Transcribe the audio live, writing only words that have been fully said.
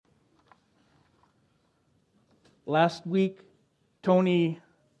Last week, Tony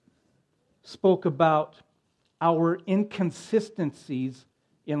spoke about our inconsistencies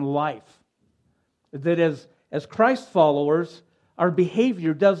in life. That as Christ followers, our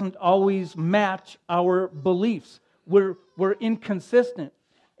behavior doesn't always match our beliefs. We're inconsistent.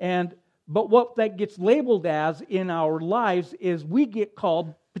 But what that gets labeled as in our lives is we get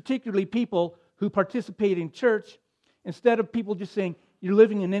called, particularly people who participate in church, instead of people just saying, you're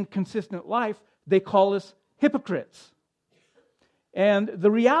living an inconsistent life, they call us hypocrites. And the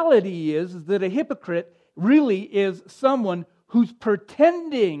reality is that a hypocrite really is someone who's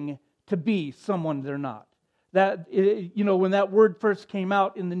pretending to be someone they're not. That, when that word first came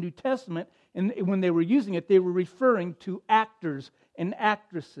out in the New Testament, and when they were using it, they were referring to actors and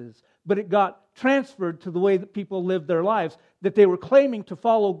actresses. But it got transferred to the way that people lived their lives, that they were claiming to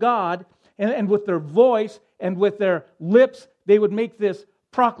follow God, and with their voice and with their lips, they would make this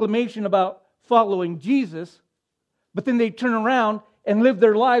proclamation about following Jesus, but then they'd turn around and live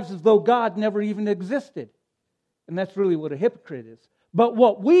their lives as though God never even existed. And that's really what a hypocrite is. But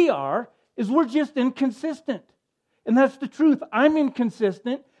what we are is we're just inconsistent. And that's the truth. I'm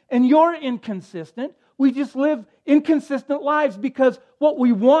inconsistent, and you're inconsistent. We just live inconsistent lives because what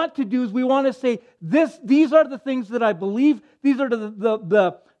we want to do is we want to say, these are the things that I believe. These are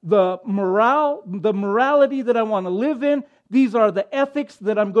the morality that I want to live in. These are the ethics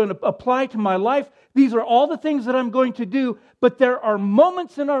that I'm going to apply to my life. These are all the things that I'm going to do. But there are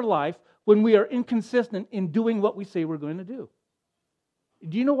moments in our life when we are inconsistent in doing what we say we're going to do.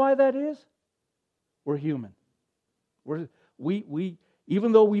 Do you know why that is? We're human. We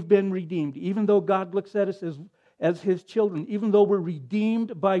even though we've been redeemed, even though God looks at us as His children, even though we're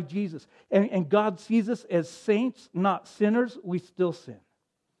redeemed by Jesus, and God sees us as saints, not sinners, we still sin.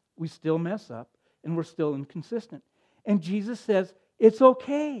 We still mess up, and we're still inconsistent. And Jesus says, it's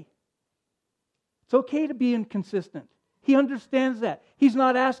okay. It's okay to be inconsistent. He understands that. He's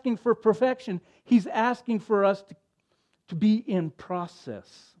not asking for perfection. He's asking for us to be in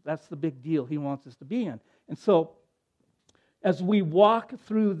process. That's the big deal He wants us to be in. And so, as we walk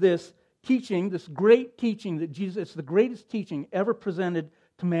through this teaching, this great teaching that Jesus, it's the greatest teaching ever presented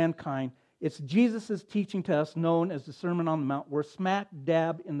to mankind. It's Jesus' teaching to us, known as the Sermon on the Mount. We're smack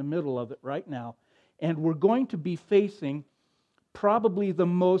dab in the middle of it right now. And we're going to be facing probably the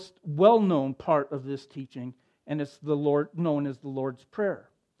most well-known part of this teaching, and it's known as the Lord's Prayer.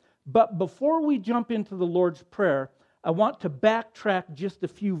 But before we jump into the Lord's Prayer, I want to backtrack just a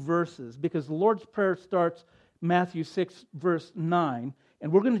few verses, because the Lord's Prayer starts Matthew 6, verse 9,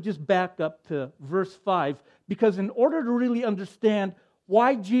 and we're going to just back up to verse 5, because in order to really understand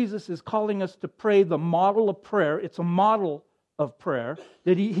why Jesus is calling us to pray the model of prayer, it's a model of prayer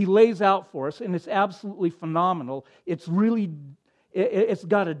that he lays out for us, and it's absolutely phenomenal. It's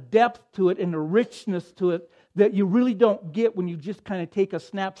got a depth to it and a richness to it that you really don't get when you just kind of take a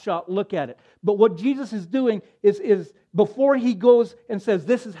snapshot look at it. But what Jesus is doing is before He goes and says,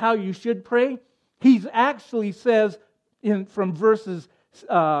 this is how you should pray, He actually says from verses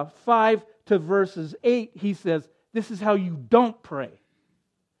 5 to verses 8, He says, this is how you don't pray.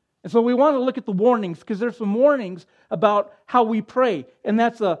 And so we want to look at the warnings, because there's some warnings about how we pray. And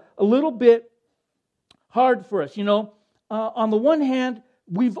that's a little bit hard for us. On the one hand,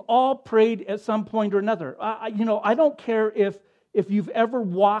 we've all prayed at some point or another. I don't care if you've ever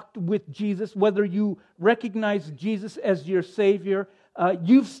walked with Jesus, whether you recognize Jesus as your Savior,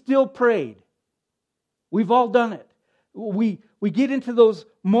 you've still prayed. We've all done it. We get into those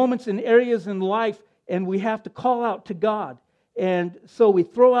moments and areas in life, and we have to call out to God. And so we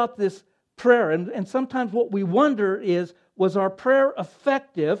throw out this prayer. And sometimes what we wonder is, was our prayer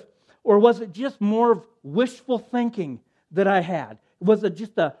effective, or was it just more of wishful thinking that I had? Was it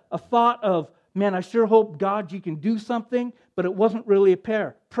just a thought of, man, I sure hope, God, you can do something, but it wasn't really a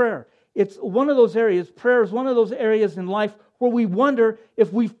prayer. It's one of those areas, prayer is one of those areas in life where we wonder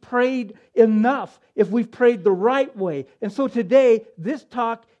if we've prayed enough, if we've prayed the right way. And so today, this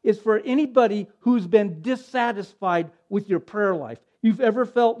talk is for anybody who's been dissatisfied with your prayer life. You've ever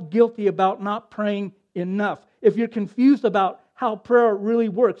felt guilty about not praying enough. If you're confused about how prayer really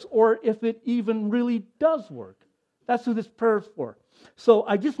works, or if it even really does work. That's who this prayer is for. So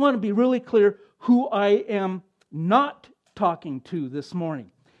I just want to be really clear who I am not talking to this morning.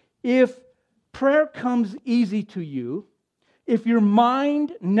 If prayer comes easy to you, if your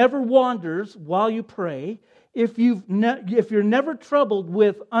mind never wanders while you pray, if you're never troubled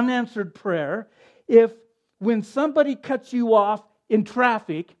with unanswered prayer, if when somebody cuts you off in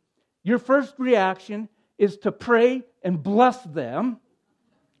traffic, your first reaction is to pray and bless them,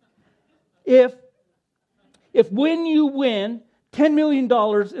 if when you win $10 million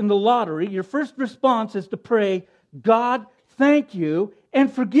in the lottery, your first response is to pray, God, thank you,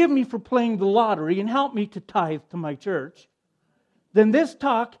 and forgive me for playing the lottery and help me to tithe to my church, then this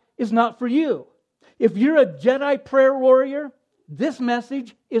talk is not for you. If you're a Jedi prayer warrior, this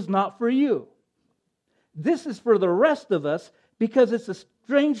message is not for you. This is for the rest of us because it's a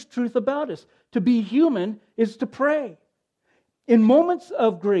strange truth about us. To be human is to pray. In moments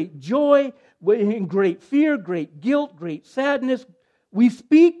of great joy, in great fear, great guilt, great sadness, we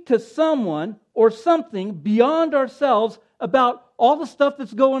speak to someone or something beyond ourselves about all the stuff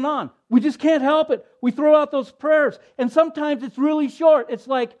that's going on. We just can't help it. We throw out those prayers. And sometimes it's really short. It's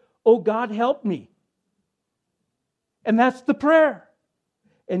like, oh, God, help me. And that's the prayer.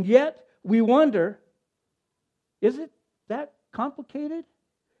 And yet, we wonder, is it that complicated?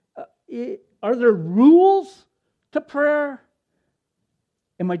 Are there rules to prayer?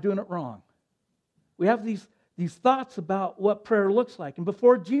 Am I doing it wrong? We have these thoughts about what prayer looks like. And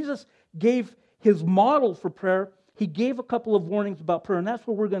before Jesus gave his model for prayer, he gave a couple of warnings about prayer. And that's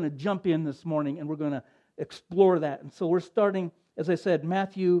where we're going to jump in this morning, and we're going to explore that. And so we're starting, as I said,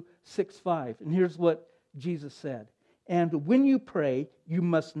 Matthew 6:5. And here's what Jesus said. And when you pray, you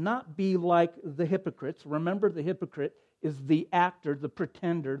must not be like the hypocrites. Remember, the hypocrite is the actor, the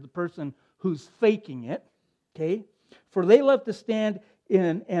pretender, the person who's faking it. Okay? For they love to stand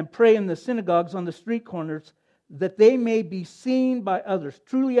in and pray in the synagogues on the street corners, that they may be seen by others.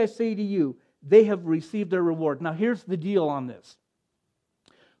 Truly I say to you, they have received their reward. Now here's the deal on this.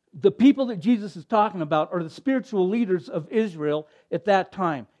 The people that Jesus is talking about are the spiritual leaders of Israel at that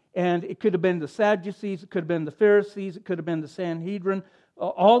time. And it could have been the Sadducees, it could have been the Pharisees, it could have been the Sanhedrin,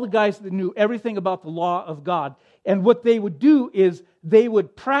 all the guys that knew everything about the law of God. And what they would do is they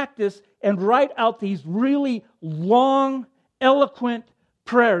would practice and write out these really long, eloquent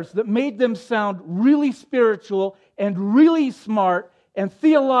prayers that made them sound really spiritual and really smart and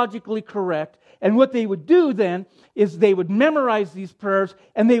theologically correct. And what they would do then is they would memorize these prayers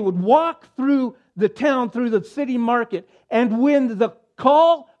and they would walk through the town, through the city market. And when the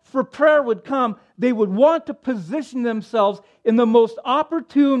call for prayer would come, they would want to position themselves in the most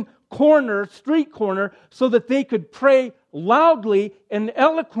opportune corner, street corner, so that they could pray loudly and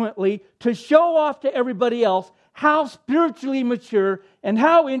eloquently to show off to everybody else how spiritually mature and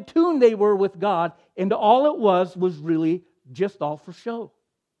how in tune they were with God. And all it was really just all for show.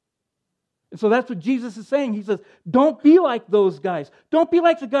 And so that's what Jesus is saying. He says, don't be like those guys. Don't be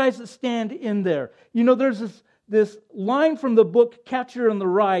like the guys that stand in there. You know, there's this line from the book Catcher in the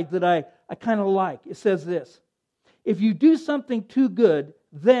Rye that I kind of like. It says this: if you do something too good,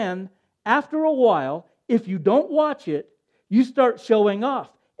 then after a while, if you don't watch it, you start showing off.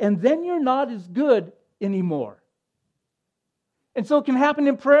 And then you're not as good anymore. And so it can happen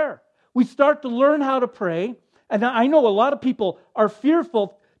in prayer. We start to learn how to pray. And I know a lot of people are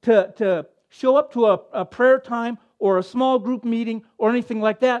fearful to show up to a prayer time or a small group meeting or anything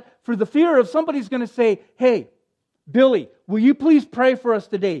like that for the fear of somebody's going to say, hey, Billy, will you please pray for us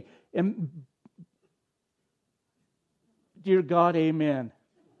today? And dear God, amen.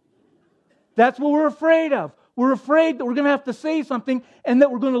 That's what we're afraid of. We're afraid that we're going to have to say something and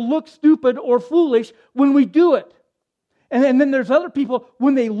that we're going to look stupid or foolish when we do it. And then there's other people,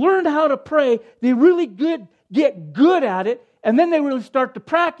 when they learn how to pray, they really get good at it, and then they really start to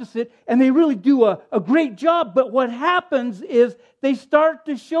practice it, and they really do a great job. But what happens is they start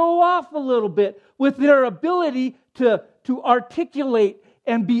to show off a little bit with their ability to articulate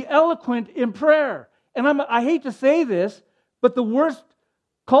and be eloquent in prayer. And I hate to say this, but the worst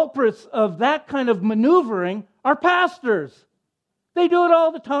culprits of that kind of maneuvering are pastors. They do it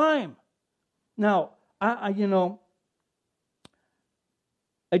all the time. Now, I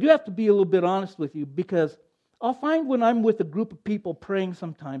do have to be a little bit honest with you, because I'll find when I'm with a group of people praying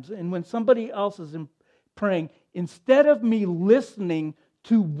sometimes, and when somebody else is praying, instead of me listening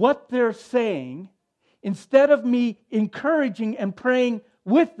to what they're saying, instead of me encouraging and praying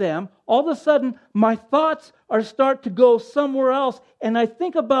with them, all of a sudden my thoughts start to go somewhere else, and I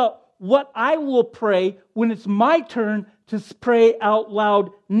think about what I will pray when it's my turn to pray out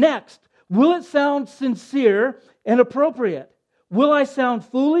loud next. Will it sound sincere and appropriate? Will I sound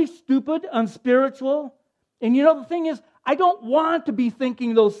foolish, stupid, unspiritual? And you know, the thing is, I don't want to be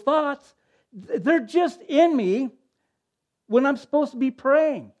thinking those thoughts. They're just in me when I'm supposed to be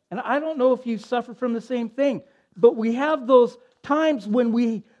praying. And I don't know if you suffer from the same thing, but we have those times when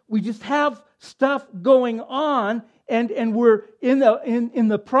we just have stuff going on, and we're in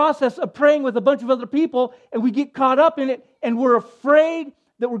the process of praying with a bunch of other people, and we get caught up in it, and we're afraid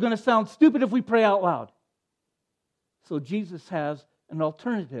that we're going to sound stupid if we pray out loud. So Jesus has an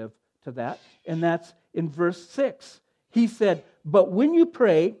alternative to that, and that's in verse 6. He said, but when you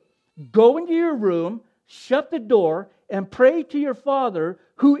pray, go into your room, shut the door, and pray to your Father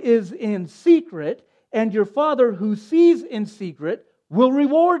who is in secret, and your Father who sees in secret will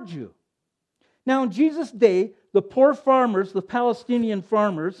reward you. Now, in Jesus' day, the poor farmers, the Palestinian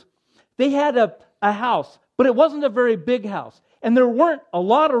farmers, they had a house, but it wasn't a very big house. And there weren't a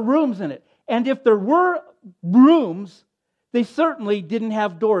lot of rooms in it. And if there were rooms, they certainly didn't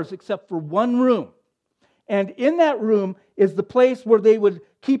have doors except for one room. And in that room is the place where they would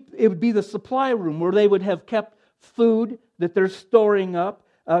keep, it would be the supply room, where they would have kept food that they're storing up,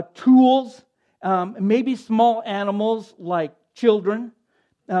 tools, maybe small animals like children.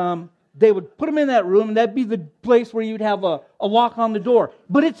 They would put them in that room, and that'd be the place where you'd have a lock on the door.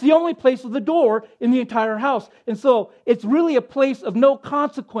 But it's the only place with a door in the entire house. And so it's really a place of no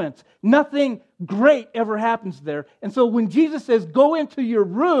consequence. Nothing great ever happens there. And so when Jesus says, go into your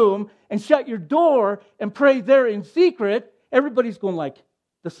room and shut your door and pray there in secret, everybody's going like,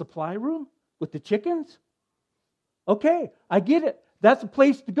 the supply room with the chickens? Okay, I get it. That's a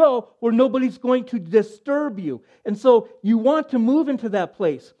place to go where nobody's going to disturb you. And so you want to move into that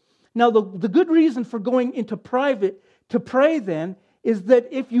place. Now, the good reason for going into private to pray then is that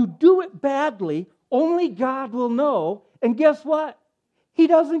if you do it badly, only God will know. And guess what? He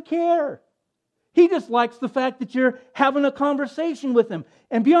doesn't care. He just likes the fact that you're having a conversation with Him.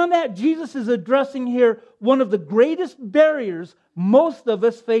 And beyond that, Jesus is addressing here one of the greatest barriers most of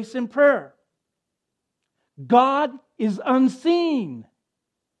us face in prayer. God is unseen.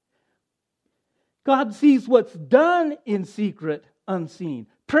 God sees what's done in secret unseen.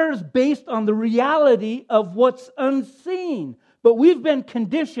 Prayer is based on the reality of what's unseen. But we've been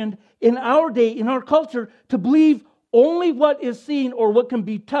conditioned in our day, in our culture, to believe only what is seen or what can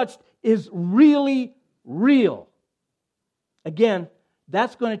be touched is really real. Again,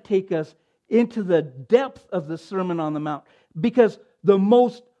 that's going to take us into the depth of the Sermon on the Mount. Because the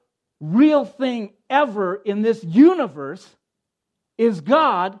most real thing ever in this universe is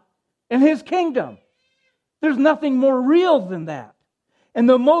God and His kingdom. There's nothing more real than that. And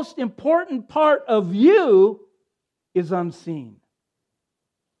the most important part of you is unseen.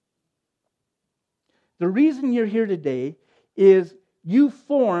 The reason you're here today is you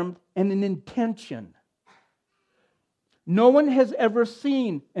formed an intention. No one has ever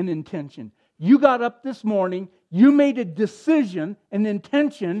seen an intention. You got up this morning, you made a decision, an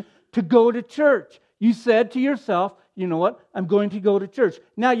intention to go to church. You said to yourself, you know what, I'm going to go to church.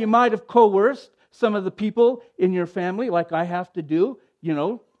 Now, you might have coerced some of the people in your family, like I have to do,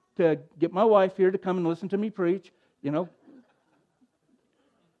 to get my wife here to come and listen to me preach,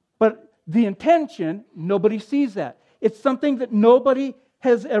 But the intention, nobody sees that. It's something that nobody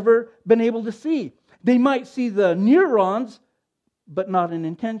has ever been able to see. They might see the neurons, but not an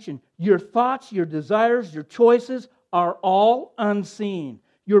intention. Your thoughts, your desires, your choices are all unseen.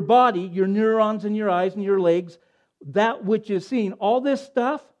 Your body, your neurons in your eyes and your legs, that which is seen, all this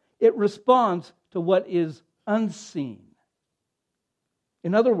stuff, it responds to what is unseen.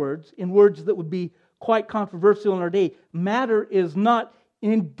 In other words, in words that would be quite controversial in our day, matter is not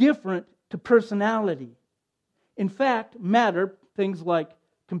indifferent to personality. In fact, matter, things like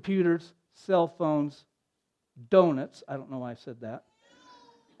computers, cell phones, donuts, I don't know why I said that,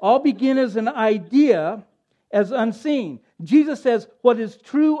 all begin as an idea, as unseen. Jesus says what is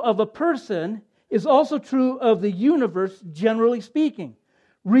true of a person is also true of the universe, generally speaking.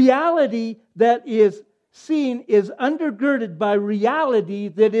 Reality that is seen is undergirded by reality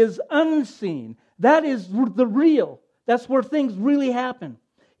that is unseen. That is the real. That's where things really happen.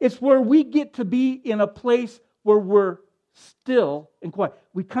 It's where we get to be in a place where we're still and quiet.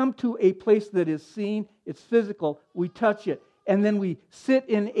 We come to a place that is seen, it's physical, we touch it, and then we sit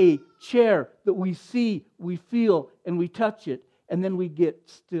in a chair that we see, we feel, and we touch it, and then we get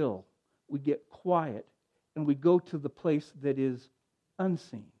still, we get quiet, and we go to the place that is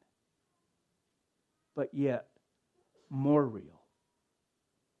unseen, but yet more real,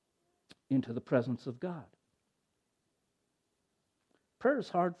 into the presence of God. Prayer is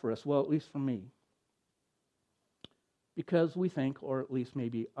hard for us, well, at least for me, because we think, or at least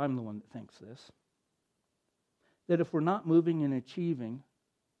maybe I'm the one that thinks this, that if we're not moving and achieving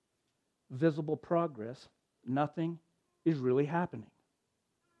visible progress, nothing is really happening.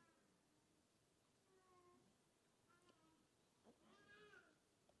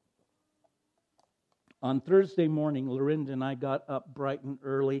 On Thursday morning, Lorinda and I got up bright and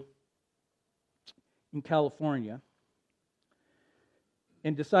early in California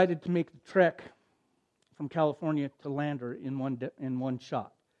and decided to make the trek from California to Lander in one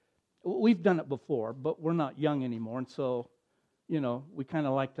shot. We've done it before, but we're not young anymore, and so, we kind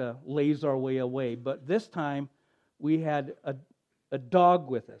of like to laze our way away. But this time, we had a dog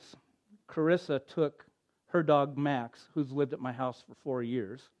with us. Carissa took her dog Max, who's lived at my house for 4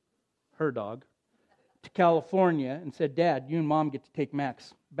 years, her dog, to California and said, Dad, you and Mom get to take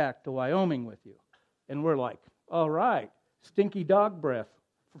Max back to Wyoming with you. And we're like, all right, stinky dog breath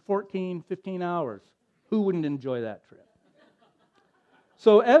for 14, 15 hours. Who wouldn't enjoy that trip?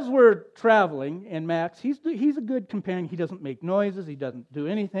 So as we're traveling, and Max, he's a good companion. He doesn't make noises. He doesn't do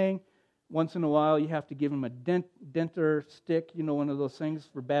anything. Once in a while, you have to give him a denter stick, one of those things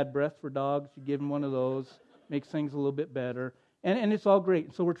for bad breath for dogs. You give him one of those, makes things a little bit better. And it's all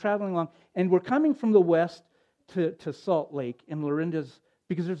great. So we're traveling along, and we're coming from the west to Salt Lake in Lorinda's,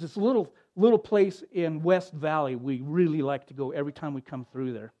 because there's this little place in West Valley we really like to go every time we come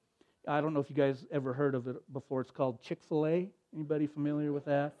through there. I don't know if you guys ever heard of it before. It's called Chick-fil-A. Anybody familiar with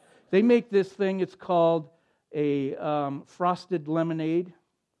that? They make this thing. It's called a frosted lemonade.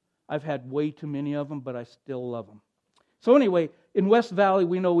 I've had way too many of them, but I still love them. So anyway, in West Valley,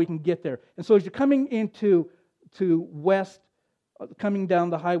 we know we can get there. And so as you're coming to west, coming down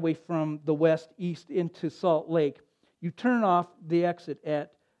the highway from the west east into Salt Lake, you turn off the exit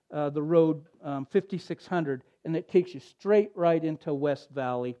at the road 5600, and it takes you straight right into West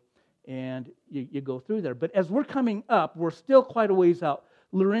Valley, and you go through there. But as we're coming up, we're still quite a ways out.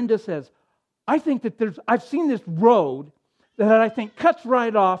 Lorinda says, I think that I've seen this road that I think cuts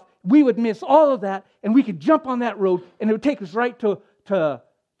right off. We would miss all of that, and we could jump on that road, and it would take us right to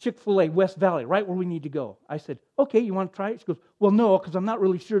Chick-fil-A, West Valley, right where we need to go. I said, okay, you want to try it? She goes, well, no, because I'm not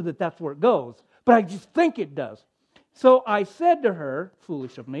really sure that that's where it goes, but I just think it does. So I said to her,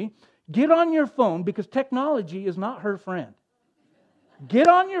 foolish of me, get on your phone, because technology is not her friend. Get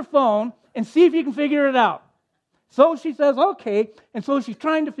on your phone and see if you can figure it out. So she says, okay, and so she's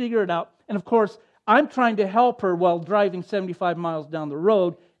trying to figure it out, and of course, I'm trying to help her while driving 75 miles down the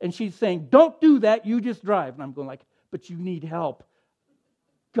road, and she's saying, don't do that, you just drive. And I'm going like, but you need help.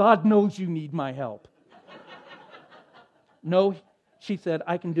 God knows you need my help. No, she said,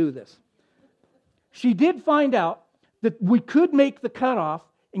 I can do this. She did find out that we could make the cutoff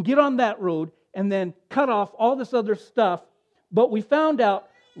and get on that road and then cut off all this other stuff, but we found out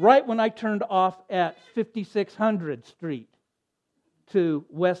right when I turned off at 5600 Street to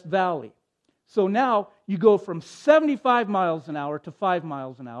West Valley. So now you go from 75 miles an hour to 5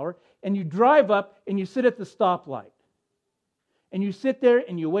 miles an hour, and you drive up and you sit at the stoplight. And you sit there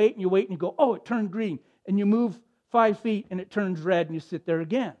and you wait and you go, oh, it turned green. And you move 5 feet and it turns red and you sit there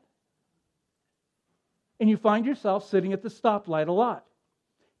again. And you find yourself sitting at the stoplight a lot.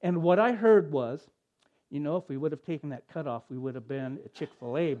 And what I heard was, if we would have taken that cutoff, we would have been at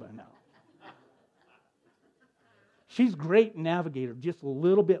Chick-fil-A by now. She's great navigator, just a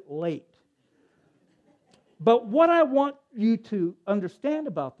little bit late. But what I want you to understand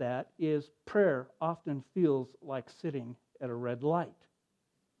about that is prayer often feels like sitting at a red light.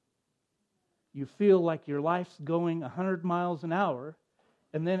 You feel like your life's going 100 miles an hour,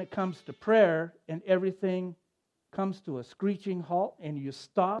 and then it comes to prayer, and everything comes to a screeching halt, and you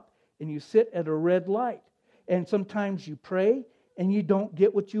stop, and you sit at a red light. And sometimes you pray, and you don't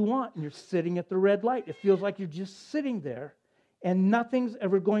get what you want, and you're sitting at the red light. It feels like you're just sitting there, and nothing's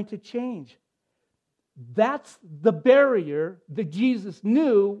ever going to change. That's the barrier that Jesus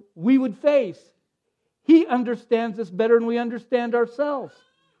knew we would face. He understands us better than we understand ourselves.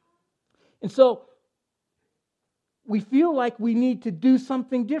 And so we feel like we need to do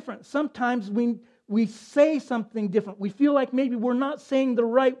something different. Sometimes we say something different. We feel like maybe we're not saying the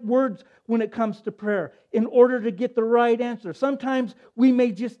right words when it comes to prayer in order to get the right answer. Sometimes we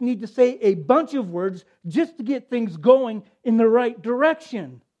may just need to say a bunch of words just to get things going in the right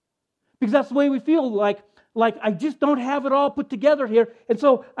direction. Because that's the way we feel, like I just don't have it all put together here. And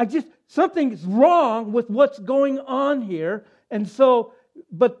so something's wrong with what's going on here. And so,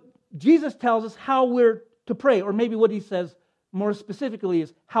 but Jesus tells us how we're to pray. Or maybe what he says more specifically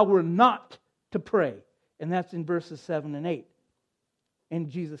is how we're not to pray. And that's in verses 7 and 8. And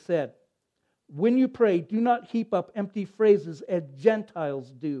Jesus said, when you pray, do not heap up empty phrases as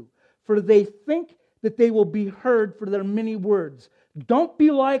Gentiles do, for they think that they will be heard for their many words. Don't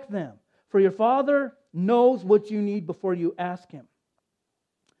be like them. For your Father knows what you need before you ask Him.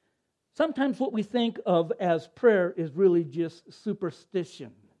 Sometimes what we think of as prayer is really just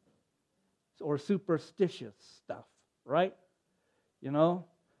superstition or superstitious stuff, right?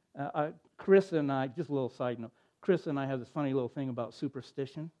 Chris and I, just a little side note, Chris and I have this funny little thing about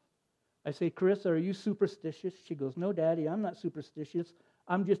superstition. I say, Chris, are you superstitious? She goes, no, Daddy, I'm not superstitious.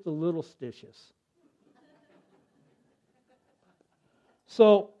 I'm just a little stitious.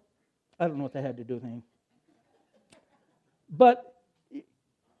 So, I don't know what that had to do with anything. But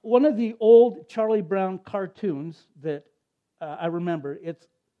one of the old Charlie Brown cartoons that I remember, it's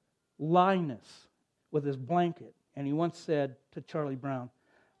Linus. with his blanket. And he once said to Charlie Brown,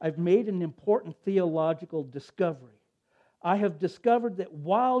 "I've made an important theological discovery. I have discovered that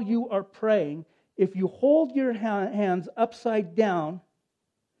while you are praying, if you hold your hands upside down,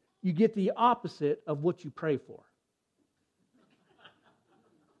 you get the opposite of what you pray for."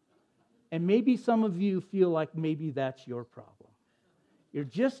 And maybe some of you feel like maybe that's your problem. You're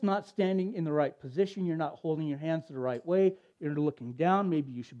just not standing in the right position. You're not holding your hands the right way. You're looking down.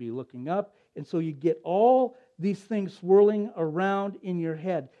 Maybe you should be looking up. And so you get all these things swirling around in your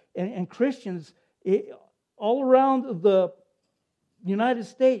head. And Christians all around the United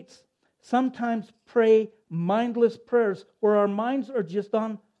States sometimes pray mindless prayers where our minds are just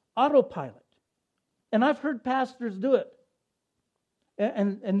on autopilot. And I've heard pastors do it.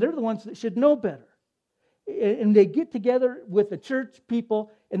 And they're the ones that should know better. And they get together with the church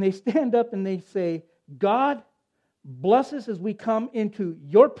people and they stand up and they say, "God, bless us as we come into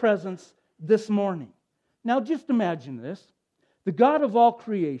your presence this morning." Now just imagine this. The God of all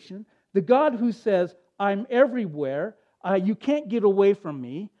creation, the God who says, "I'm everywhere, you can't get away from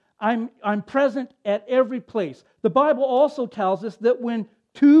me, I'm present at every place." The Bible also tells us that when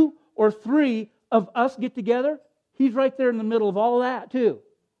 2 or 3 of us get together, He's right there in the middle of all of that too.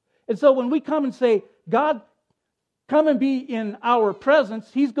 And so when we come and say, "God, come and be in our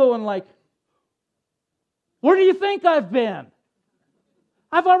presence," He's going like, "Where do you think I've been?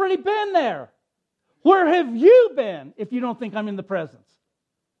 I've already been there. Where have you been if you don't think I'm in the presence?"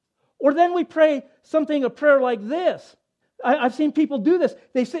 Or then we pray a prayer like this. I've seen people do this.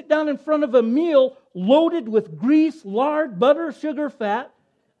 They sit down in front of a meal loaded with grease, lard, butter, sugar, fat,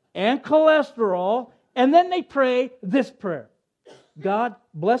 and cholesterol, and then they pray this prayer: "God,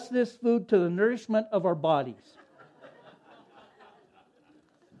 bless this food to the nourishment of our bodies."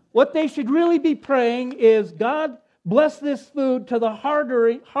 What they should really be praying is, "God, bless this food to the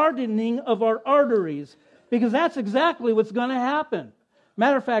hardening of our arteries," because that's exactly what's going to happen.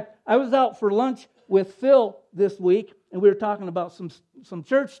 Matter of fact, I was out for lunch with Phil this week, and we were talking about some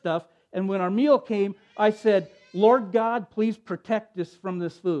church stuff, and when our meal came, I said, "Lord God, please protect us from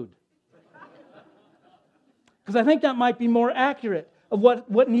this food." Because I think that might be more accurate of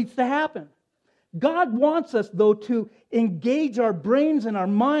what needs to happen. God wants us, though, to engage our brains and our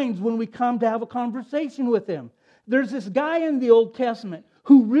minds when we come to have a conversation with Him. There's this guy in the Old Testament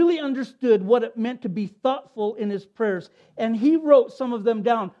who really understood what it meant to be thoughtful in his prayers. And he wrote some of them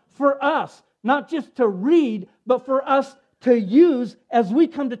down for us, not just to read, but for us to use as we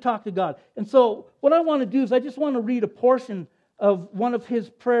come to talk to God. And so what I want to do is I just want to read a portion of one of his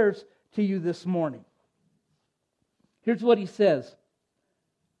prayers to you this morning. Here's what he says.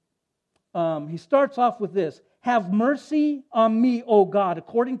 He starts off with this: "Have mercy on me, O God,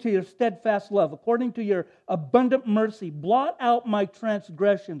 according to your steadfast love, according to your abundant mercy. Blot out my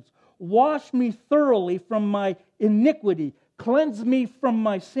transgressions. Wash me thoroughly from my iniquity. Cleanse me from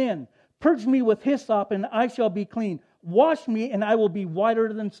my sin. Purge me with hyssop, and I shall be clean. Wash me, and I will be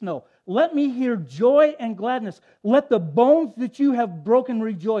whiter than snow. Let me hear joy and gladness. Let the bones that you have broken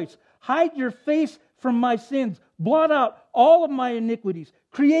rejoice. Hide your face from my sins. Blot out all of my iniquities.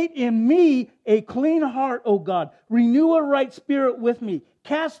 Create in me a clean heart, O God. Renew a right spirit with me.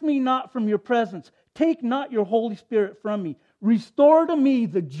 Cast me not from your presence. Take not your Holy Spirit from me. Restore to me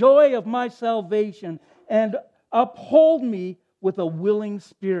the joy of my salvation, and uphold me with a willing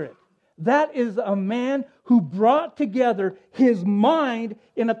spirit." That is a man who brought together his mind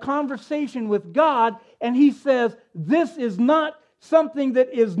in a conversation with God, and he says, "This is not something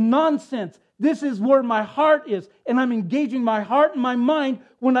that is nonsense. This is where my heart is, and I'm engaging my heart and my mind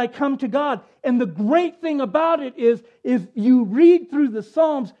when I come to God." And the great thing about it is, if you read through the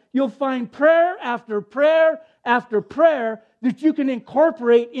Psalms, you'll find prayer after prayer after prayer that you can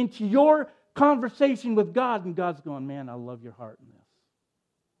incorporate into your conversation with God. And God's going, "Man, I love your heart in this."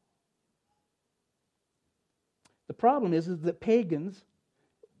 The problem is that pagans,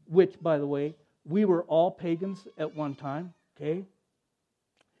 which, by the way, we were all pagans at one time, okay,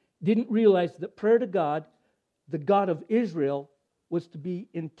 didn't realize that prayer to God, the God of Israel, was to be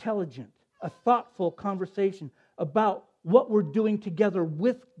intelligent, a thoughtful conversation about what we're doing together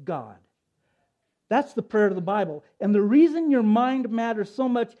with God. That's the prayer of the Bible. And the reason your mind matters so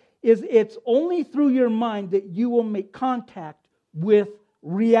much is it's only through your mind that you will make contact with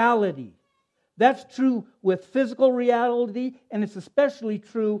reality. That's true with physical reality, and it's especially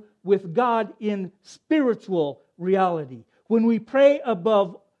true with God in spiritual reality. When we pray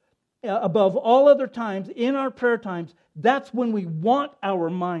above all other times, in our prayer times, that's when we want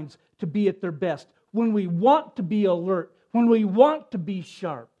our minds to be at their best, when we want to be alert, when we want to be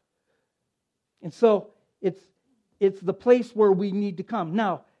sharp. And so it's the place where we need to come.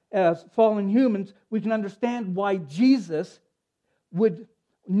 Now, as fallen humans, we can understand why Jesus would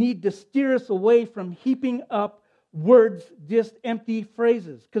need to steer us away from heaping up words, just empty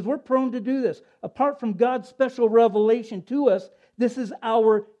phrases. Because we're prone to do this. Apart from God's special revelation to us, this is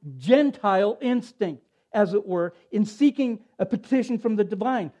our Gentile instinct, as it were, in seeking a petition from the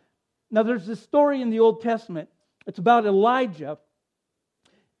divine. Now, there's this story in the Old Testament. It's about Elijah.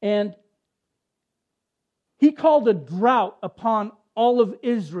 And he called a drought upon all of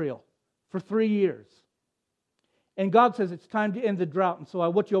Israel for 3 years. And God says it's time to end the drought. And so I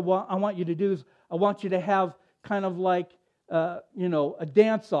want you to do is I want you to have kind of like, a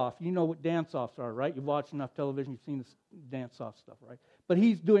dance-off. You know what dance-offs are, right? You've watched enough television, you've seen this dance-off stuff, right? But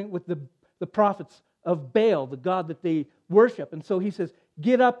he's doing it with the prophets of Baal, the god that they worship. And so he says,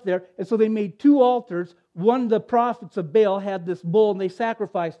 get up there. And so they made 2 altars. One, the prophets of Baal had this bull, and they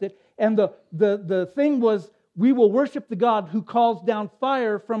sacrificed it. And the thing was, we will worship the God who calls down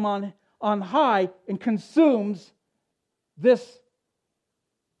fire from on high and consumes this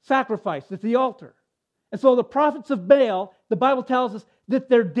sacrifice at the altar. And so the prophets of Baal, the Bible tells us that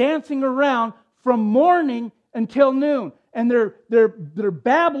they're dancing around from morning until noon. And they're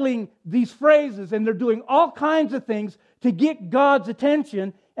babbling these phrases, and they're doing all kinds of things to get God's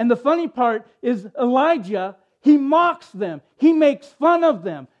attention. And the funny part is Elijah, he mocks them. He makes fun of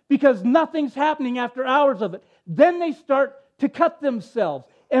them because nothing's happening after hours of it. Then they start to cut themselves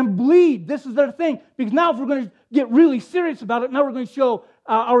and bleed. This is their thing. Because now if we're going to get really serious about it, now we're going to show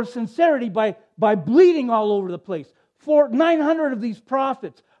our sincerity by bleeding all over the place. 900 of these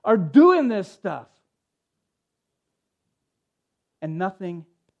prophets are doing this stuff. And nothing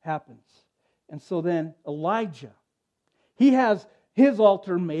happens. And so then Elijah, he has his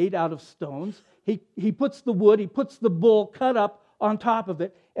altar made out of stones. He puts the wood, he puts the bull cut up on top of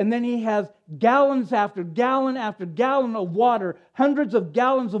it, and then he has gallons after gallon after gallon of water, hundreds of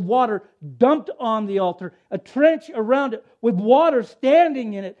gallons of water dumped on the altar, a trench around it with water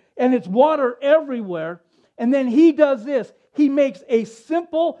standing in it, and it's water everywhere. And then he does this. He makes a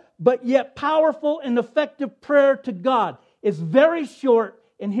simple but yet powerful and effective prayer to God. It's very short,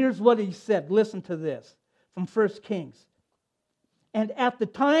 and here's what he said. Listen to this from 1 Kings. And at the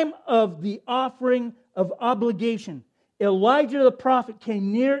time of the offering of obligation, Elijah the prophet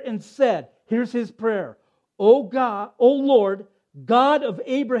came near and said, here's his prayer, O God, O Lord, God of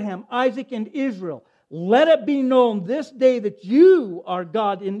Abraham, Isaac, and Israel, let it be known this day that you are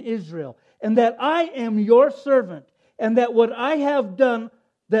God in Israel, and that I am your servant, and that what I have done,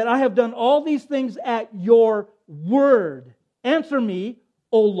 that I have done all these things at your word. Answer me,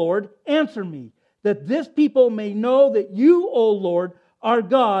 O Lord, answer me, that this people may know that you, O Lord, are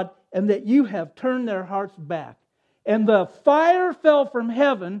God, and that you have turned their hearts back. And the fire fell from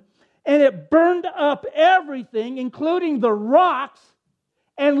heaven, and it burned up everything, including the rocks,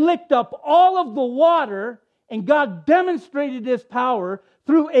 and licked up all of the water. And God demonstrated His power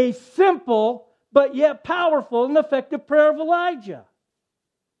through a simple but yet powerful and effective prayer of Elijah.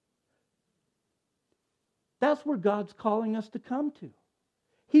 That's where God's calling us to come to.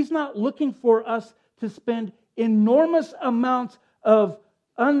 He's not looking for us to spend enormous amounts of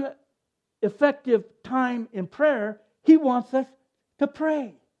effective time in prayer. He wants us to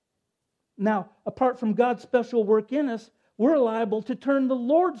pray. Now, apart from God's special work in us, we're liable to turn the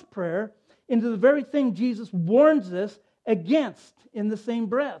Lord's Prayer into the very thing Jesus warns us against in the same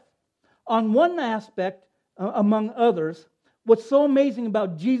breath. On one aspect, among others, what's so amazing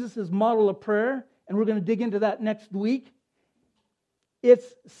about Jesus' model of prayer, and we're going to dig into that next week, it's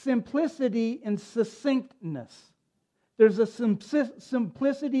simplicity and succinctness. There's a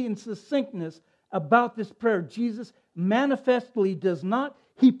simplicity and succinctness about this prayer. Jesus manifestly does not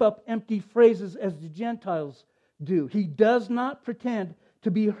heap up empty phrases as the Gentiles do. He does not pretend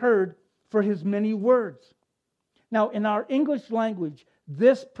to be heard for His many words. Now, in our English language,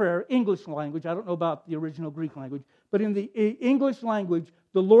 this prayer, English language, I don't know about the original Greek language, but in the English language,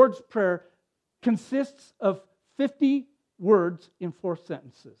 the Lord's Prayer consists of 50 words in 4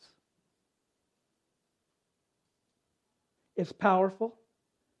 sentences. It's powerful,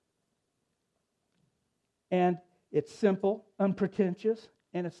 and it's simple, unpretentious,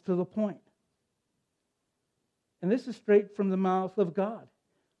 and it's to the point. And this is straight from the mouth of God.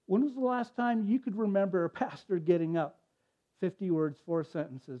 When was the last time you could remember a pastor getting up 50 words, 4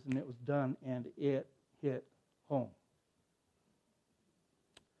 sentences, and it was done, and it hit home?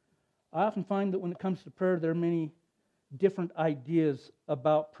 I often find that when it comes to prayer, there are many different ideas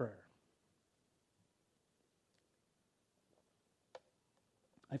about prayer.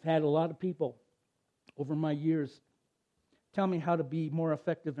 I've had a lot of people over my years tell me how to be more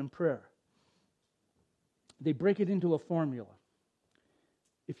effective in prayer. They break it into a formula.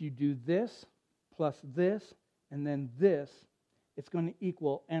 if you do this plus this and then this, it's going to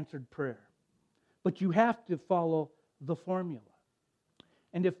equal answered prayer. But you have to follow the formula.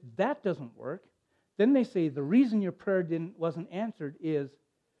 And if that doesn't work, then they say the reason your prayer wasn't answered is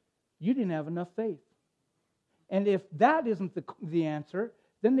you didn't have enough faith. And if that isn't the answer,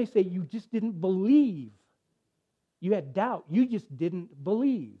 then they say you just didn't believe. You had doubt. You just didn't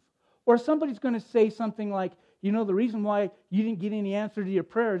believe. Or somebody's going to say something like, you know, the reason why you didn't get any answer to your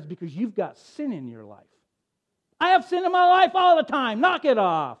prayer is because you've got sin in your life. I have sin in my life all the time. Knock it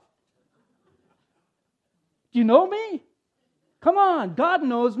off. Do you know me? Come on, God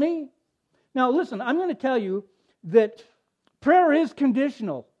knows me. Now listen, I'm going to tell you that prayer is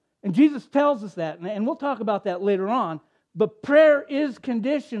conditional. And Jesus tells us that, and we'll talk about that later on. But prayer is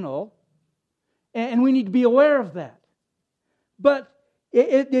conditional, and we need to be aware of that. But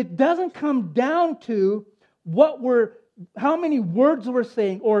it doesn't come down to how many words we're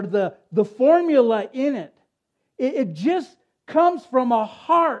saying or the formula in it. It just comes from a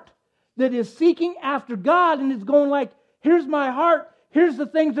heart that is seeking after God and is going like, here's my heart, here's the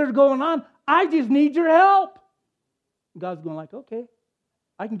things that are going on, I just need your help. God's going like, okay,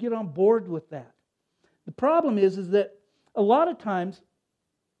 I can get on board with that. The problem is that a lot of times,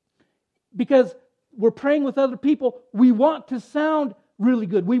 because we're praying with other people, we want to sound really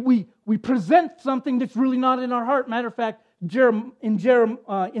good. We present something that's really not in our heart. Matter of fact,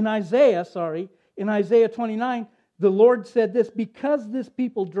 in Isaiah 29, the Lord said this, because this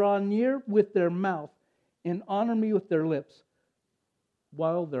people draw near with their mouth and honor me with their lips,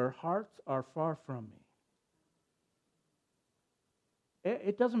 while their hearts are far from me.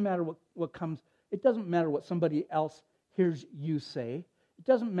 It doesn't matter what comes. It doesn't matter what somebody else hears you say. It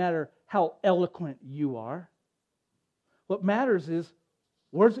doesn't matter how eloquent you are. What matters is,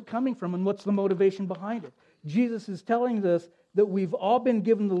 where's it coming from and what's the motivation behind it? Jesus is telling us that we've all been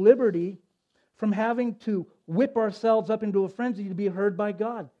given the liberty from having to whip ourselves up into a frenzy to be heard by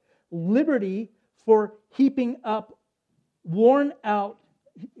God. Liberty for heaping up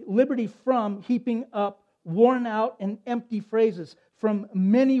liberty from heaping up worn out and empty phrases from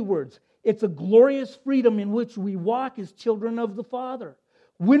many words. It's a glorious freedom in which we walk as children of the Father.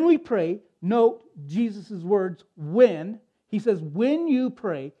 When we pray, note Jesus' words, when. He says, when you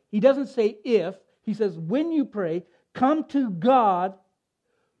pray. He doesn't say if. He says, when you pray, come to God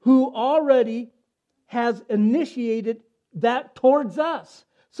who already has initiated that towards us.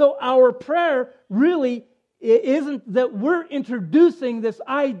 So our prayer really isn't that we're introducing this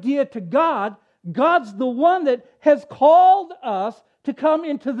idea to God. God's the one that has called us to come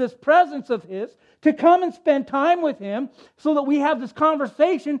into this presence of His, to come and spend time with Him so that we have this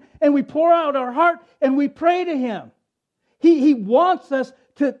conversation and we pour out our heart and we pray to Him. He wants us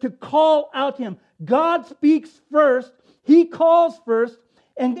to call out to Him. God speaks first. He calls first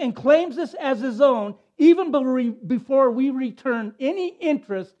and claims us as His own even before we return any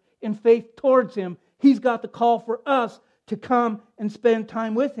interest in faith towards Him. He's got the call for us to come and spend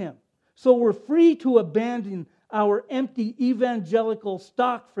time with Him. So we're free to abandon our empty evangelical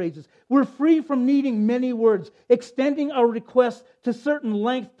stock phrases. We're free from needing many words, extending our requests to certain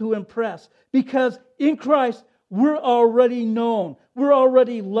length to impress. Because in Christ, we're already known. We're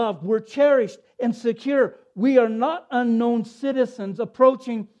already loved. We're cherished and secure. We are not unknown citizens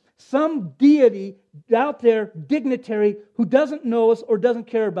approaching some deity out there, dignitary, who doesn't know us or doesn't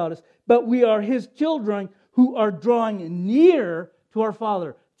care about us. But we are His children who are drawing near to our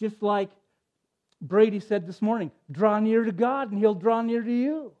Father. Just like Brady said this morning, draw near to God and He'll draw near to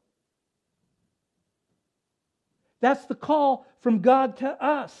you. That's the call from God to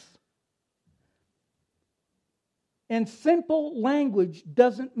us. And simple language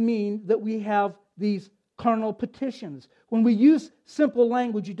doesn't mean that we have these carnal petitions. When we use simple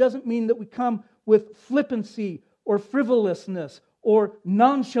language, it doesn't mean that we come with flippancy or frivolousness or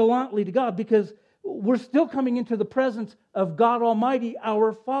nonchalantly to God, because we're still coming into the presence of God Almighty,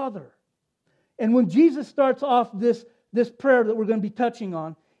 our Father. And when Jesus starts off this prayer that we're going to be touching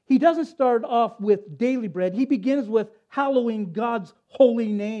on, He doesn't start off with daily bread. He begins with hallowing God's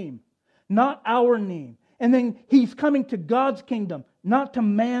holy name, not our name. And then He's coming to God's kingdom, not to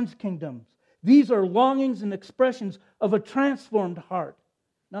man's kingdoms. These are longings and expressions of a transformed heart,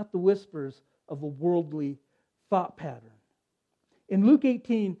 not the whispers of a worldly thought pattern. In Luke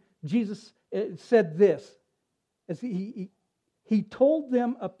 18, Jesus said this, as he told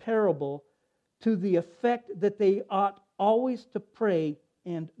them a parable to the effect that they ought always to pray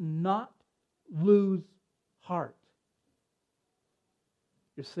and not lose heart.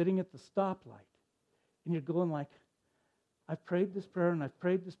 You're sitting at the stoplight and you're going like, I've prayed this prayer and I've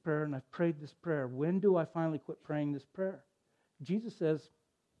prayed this prayer and I've prayed this prayer. When do I finally quit praying this prayer? Jesus says,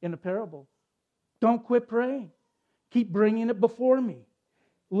 in a parable. Don't quit praying. Keep bringing it before me.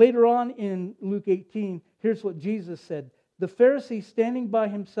 Later on in Luke 18, here's what Jesus said. The Pharisee standing by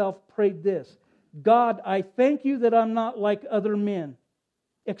himself prayed this, God, I thank you that I'm not like other men,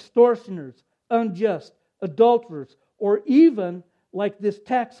 extortioners, unjust, adulterers, or even like this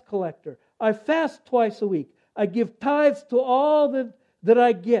tax collector. I fast twice a week. I give tithes to all that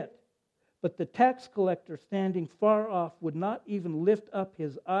I get. But the tax collector, standing far off, would not even lift up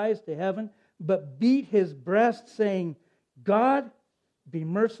his eyes to heaven, but beat his breast, saying, God, be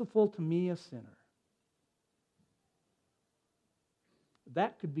merciful to me, a sinner.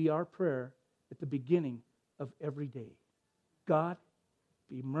 That could be our prayer at the beginning of every day. God,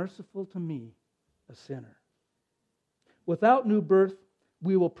 be merciful to me, a sinner. Without new birth,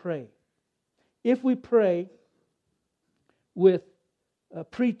 we will pray. If we pray with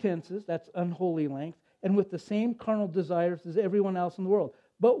pretenses, that's unholy length, and with the same carnal desires as everyone else in the world.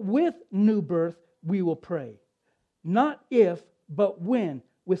 But with new birth, we will pray. Not if, but when,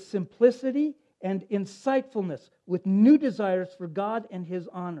 with simplicity and insightfulness, with new desires for God and His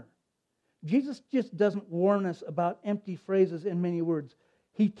honor. Jesus just doesn't warn us about empty phrases and many words.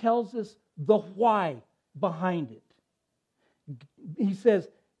 He tells us the why behind it. He says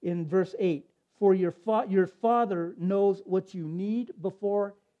in verse 8, for your Father knows what you need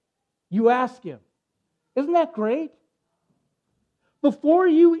before you ask Him. Isn't that great? Before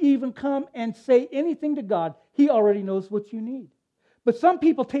you even come and say anything to God, He already knows what you need. But some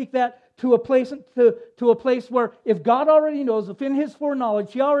people take that to a place where if God already knows, if in His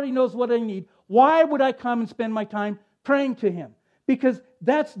foreknowledge He already knows what I need, why would I come and spend my time praying to Him? Because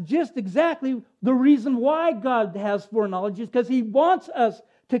that's just exactly the reason why God has foreknowledge, is because He wants us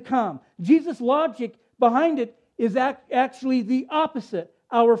to come. Jesus' logic behind it is actually the opposite.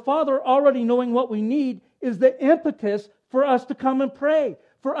 Our Father already knowing what we need is the impetus for us to come and pray,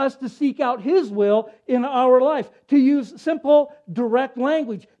 for us to seek out His will in our life, to use simple, direct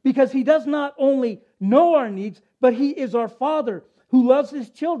language, because He does not only know our needs, but He is our Father who loves His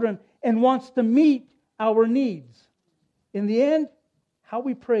children and wants to meet our needs. In the end, how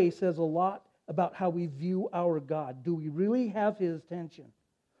we pray says a lot about how we view our God. Do we really have His attention?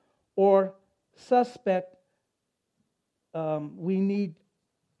 Or suspect are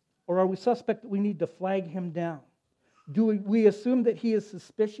we suspect that we need to flag Him down? Do we assume that He is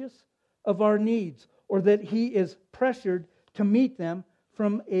suspicious of our needs, or that He is pressured to meet them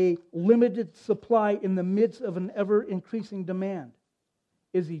from a limited supply in the midst of an ever-increasing demand?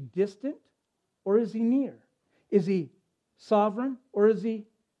 Is He distant, or is He near? Is He sovereign, or is He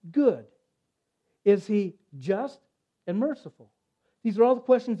good? Is He just and merciful? These are all the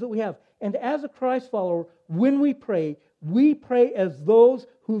questions that we have. And as a Christ follower, when we pray as those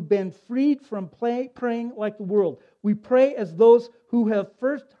who've been freed from praying like the world. We pray as those who have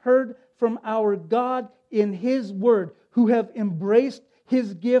first heard from our God in His Word, who have embraced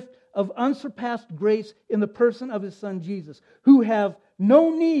His gift of unsurpassed grace in the person of His Son Jesus, who have no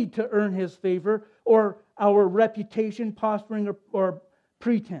need to earn His favor or our reputation, posturing, or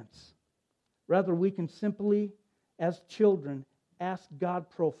pretense. Rather, we can simply, as children, ask God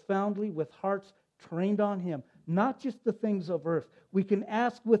profoundly with hearts trained on Him, not just the things of earth. We can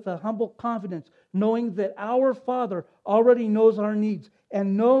ask with a humble confidence, knowing that our Father already knows our needs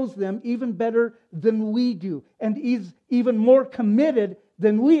and knows them even better than we do, and is even more committed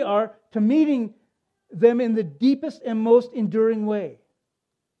than we are to meeting them in the deepest and most enduring way.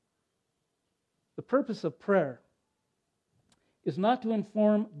 The purpose of prayer is not to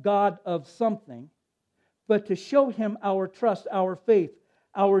inform God of something, but to show Him our trust, our faith,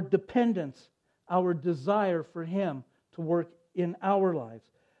 our dependence, our desire for Him to work in our lives.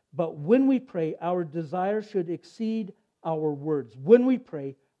 But when we pray, our desire should exceed our words. When we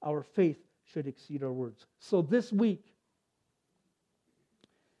pray, our faith should exceed our words. So this week,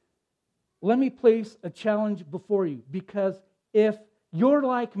 let me place a challenge before you, because if you're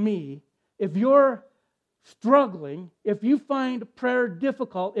like me, if you're struggling, if you find prayer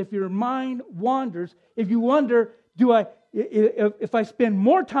difficult, if your mind wanders, if you wonder, if I spend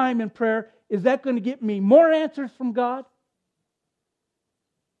more time in prayer, is that going to get me more answers from God?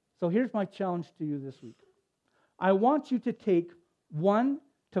 So here's my challenge to you this week. I want you to take 1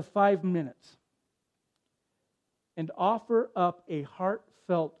 to 5 minutes and offer up a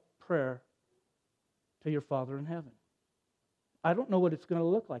heartfelt prayer to your Father in heaven. I don't know what it's going to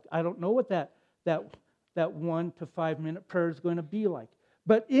look like. I don't know what that 1 to 5 minute prayer is going to be like.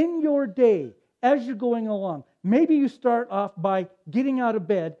 But in your day, as you're going along, maybe you start off by getting out of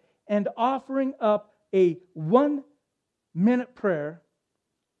bed and offering up a 1-minute prayer.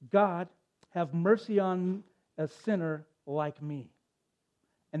 God, have mercy on a sinner like me.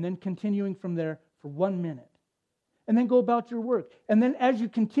 and then continuing from there for 1 minute. And then go about your work. And then as you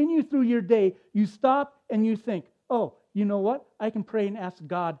continue through your day, you stop and you think, oh, you know what? I can pray and ask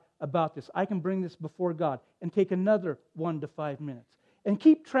God about this. I can bring this before God and take another 1 to 5 minutes. And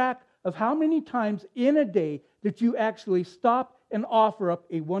keep track of how many times in a day that you actually stop and offer up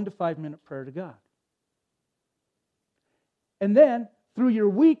a 1 to 5 minute prayer to God. And then through your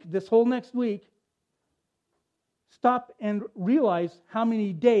week, this whole next week, stop and realize how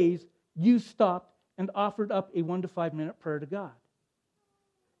many days you stopped and offered up a 1 to 5 minute prayer to God.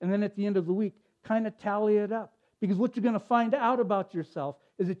 And then at the end of the week, kind of tally it up. Because what you're going to find out about yourself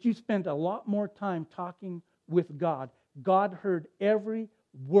is that you spent a lot more time talking with God. God heard every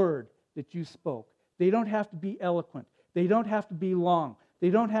word that you spoke. They don't have to be eloquent. They don't have to be long. They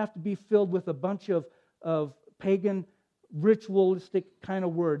don't have to be filled with a bunch of pagan, ritualistic kind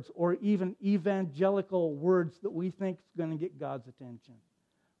of words or even evangelical words that we think is going to get God's attention.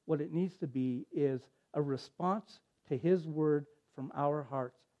 What it needs to be is a response to His word from our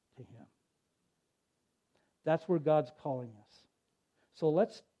hearts to Him. That's where God's calling us. So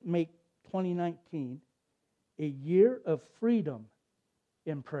let's make 2019 a year of freedom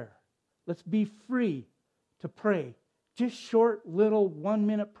in prayer. Let's be free to pray just short little 1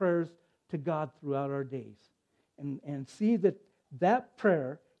 minute prayers to God throughout our days. And see that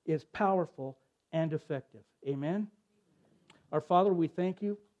prayer is powerful and effective. Amen? Our Father, we thank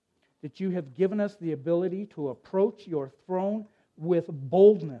you that you have given us the ability to approach your throne with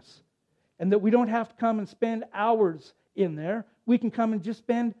boldness, and that we don't have to come and spend hours in there. We can come and just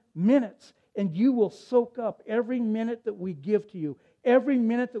spend minutes, and you will soak up every minute that we give to you. Every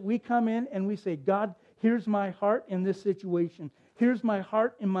minute that we come in and we say, God, here's my heart in this situation. Here's my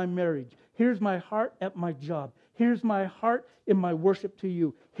heart in my marriage. Here's my heart at my job. Here's my heart in my worship to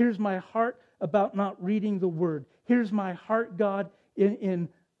you. Here's my heart about not reading the Word. Here's my heart, God, in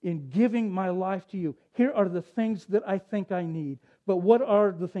giving my life to you. Here are the things that I think I need. But what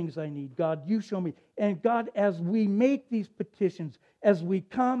are the things I need? God, you show me. And God, as we make these petitions, as we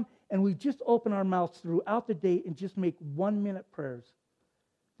come and we just open our mouths throughout the day and just make 1 minute prayers,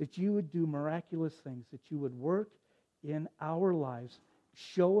 that you would do miraculous things, that you would work in our lives.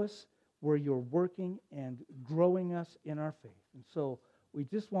 Show us where you're working and growing us in our faith. And so we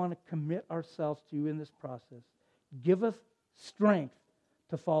just want to commit ourselves to you in this process. Give us strength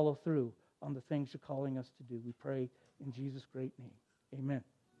to follow through on the things you're calling us to do. We pray in Jesus' great name. Amen.